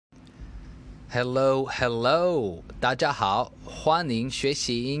Hello, hello， 大家好，欢迎学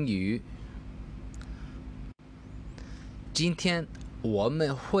习英语。今天我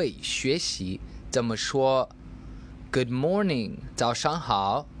们会学习怎么说 Good morning， 早上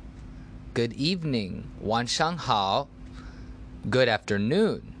好 Good evening， 晚上好 Good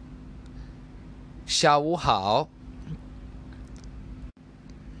afternoon， 下午好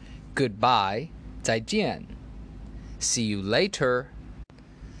Goodbye， 再见 See you later，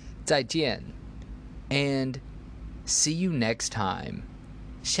 再见And see you next time.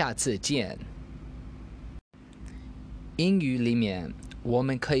 下次见。英语里面我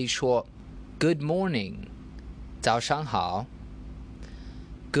们可以说 Good morning， 早上好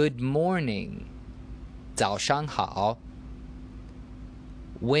Good morning， 早上好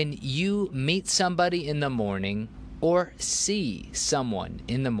When you meet somebody in the morning or see someone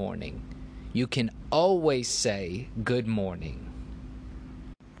in the morning, you can always say good morning.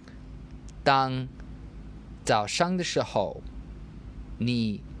 当早上的时候，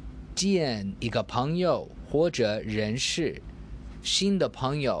你见一个朋友或者认识新的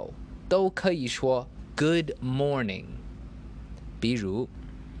朋友，都可以说 Good morning。比如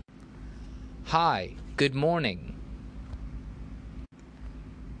Hi, good morning.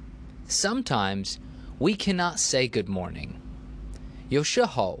 Sometimes we cannot say good morning. 有时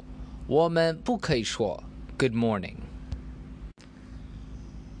候我们不可以说 Good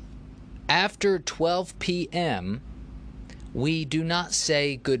morning.After 12 p.m., we do not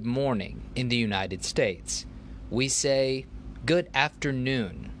say good morning in the United States. We say good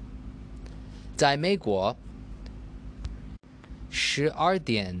afternoon. 在美国12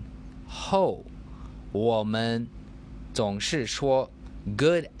点后，我们总是说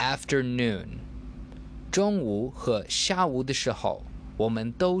good afternoon. 中午和下午的时候，我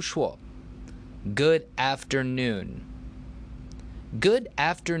们都说 good afternoon.Good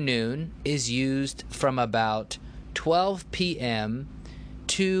afternoon is used from about 12 p.m.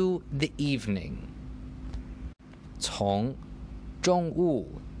 to the evening. 从中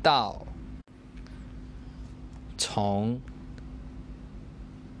午到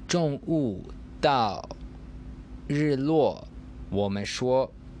日落，我们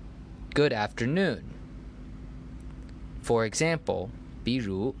说 Good afternoon. For example, 比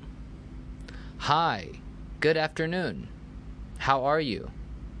如 Hi, good afternoon.How are you?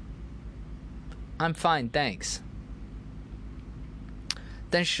 I'm fine, thanks.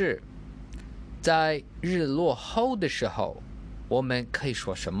 但是在日落后的时候，我们可以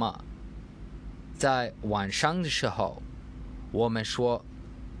说什么？在晚上的时候，我们说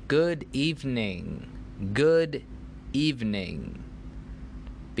Good evening, good evening.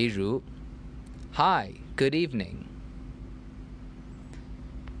 比如 Hi, good evening.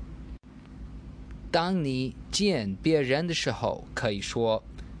当你见别人的时候，可以说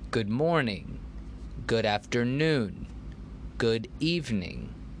Good morning, Good afternoon, Good evening.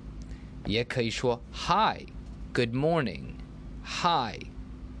 也可以说 Hi, Good morning, Hi,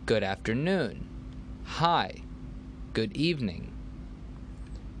 Good afternoon, Hi, Good evening.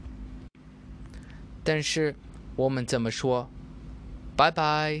 但是我们怎么说 Bye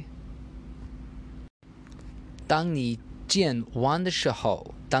bye? 当你见完的时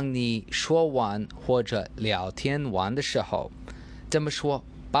候，当你说完或者聊天完的时候，怎么说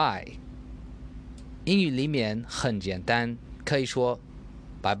bye？ 英语里面很简单，可以说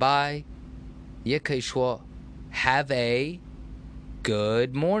bye bye， 也可以说 have a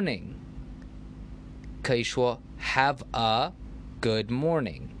good morning， 可以说 have a good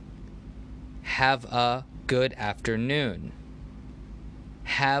morning， have a good afternoon，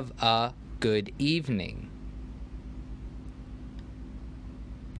 have a good evening。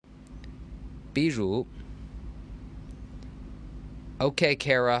比如 Okay,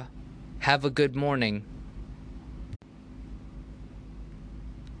 Kara, have a good morning.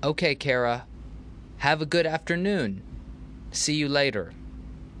 Okay, Kara, have a good afternoon. See you later.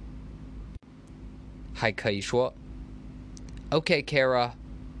 还可以说 Okay, Kara,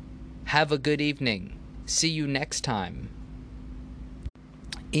 have a good evening. See you next time.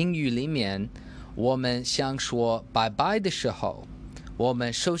 英语里面，我们想说拜拜的时候，我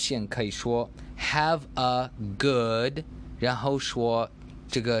们首先可以说 have a good， 然后说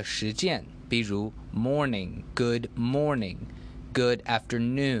这个时间，比如 morning, good morning, good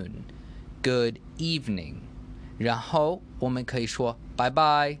afternoon, good evening， 然后我们可以说 bye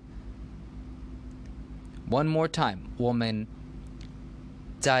bye。 One more time， 我们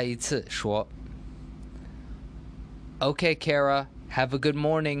再一次说 Okay, Kara, have a good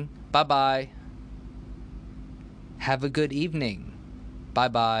morning. Bye bye. Have a good evening. Bye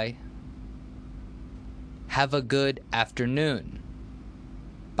bye. Have a good afternoon.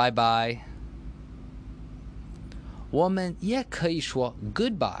 Bye bye. 我们也可以说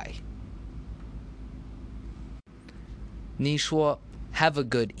goodbye。你说 have a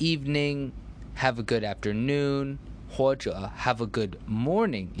good evening, have a good afternoon， 或者 have a good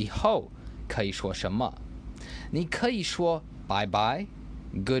morning 以后可以说什么？你可以说 bye bye,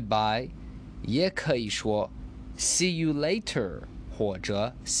 goodbye， 也可以说 see you later， 或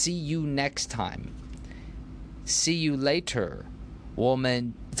者 see you next time。See you later， 我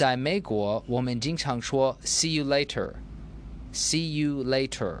们在美国，我们经常说 see you later，see you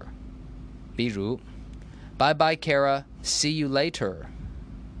later。比如 bye bye Kara, see you later。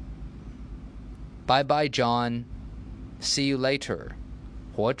 Bye bye John, see you later。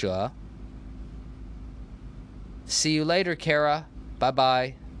 或者 see you later Kara, bye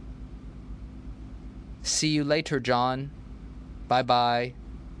bye。 See you later John, bye bye。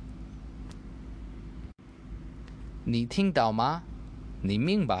 你听到吗？你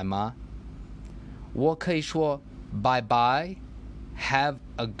明白吗？我可以说 bye bye, have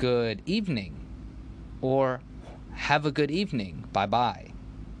a good evening, or have a good evening, bye bye.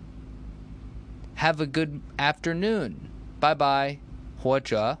 Have a good afternoon, bye bye， 或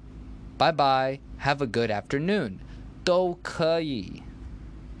者 bye bye, have a good afternoon， 都可以。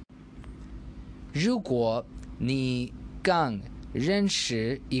如果你刚认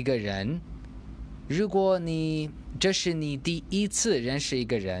识一个人，如果这是你第一次认识一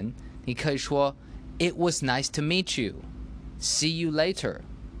个人，你可以说 It was nice to meet you. See you later.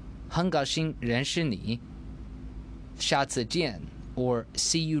 很高兴认识你，下次见 or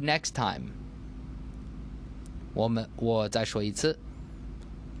see you next time。 我再说一次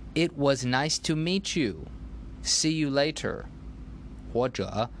It was nice to meet you. See you later. 或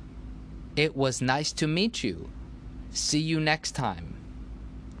者 It was nice to meet you. See you next time。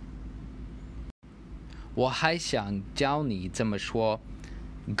我还想教你怎么说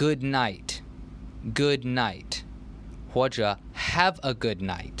good night, good night， 或者 have a good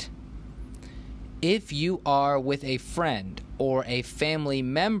night。 If you are with a friend or a family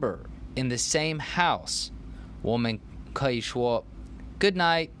member in the same house， 我们可以说 good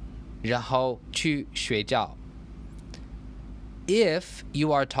night， 然后去睡觉。 If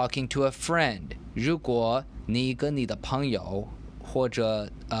you are talking to a friend， 如果你跟你的朋友或者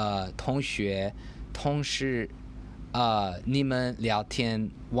同学同事你们聊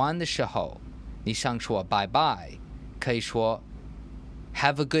天玩的时候，你想说 bye bye， 可以说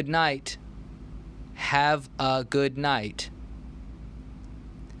have a good night, have a good night。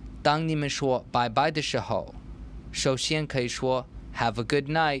 当你们说 bye bye 的时候，首先可以说 have a good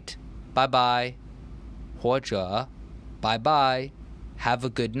night, bye bye， 或者 bye bye, have a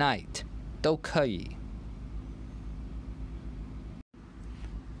good night， 都可以。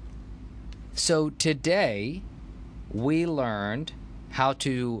So today we learned how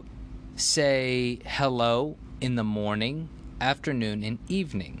to say hello in the morning, afternoon, and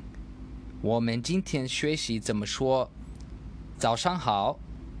evening. 我们今天学习怎么说早上好，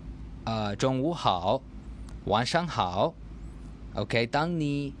中午好，晚上好。OK， 当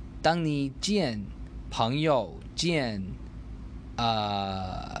你见朋友见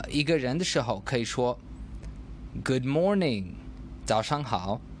一个人的时候，可以说 Good morning， 早上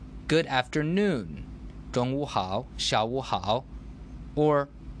好。Good afternoon， 中午好，下午好。Or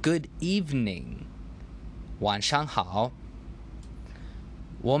good evening， 晚上好。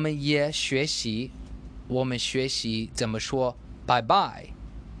我们学习怎么说 bye bye，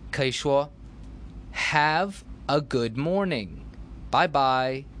 可以说 have a good morning， bye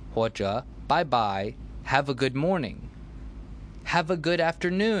bye， 或者 bye bye, have a good morning。 Have a good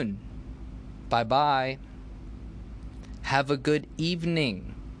afternoon, bye bye。 Have a good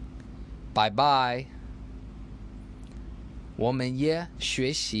evening, bye bye。 我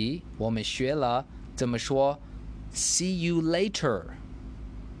们学了怎么说 see you later，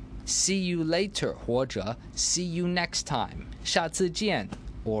 see you later， 或者 see you next time， 下次见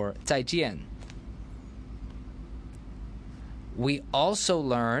or 再见。 We also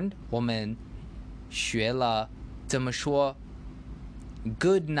learned， 我们学了怎么说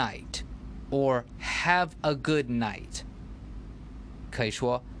good night or have a good night， 可以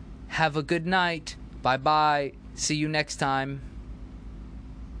说 have a good night, bye bye, see you next time。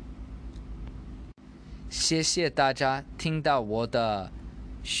 谢谢大家听到我的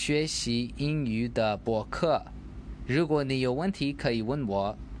学习英语的播客，如果你有问题可以问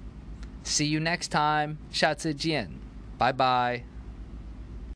我。 See you next time， 下次见，拜拜。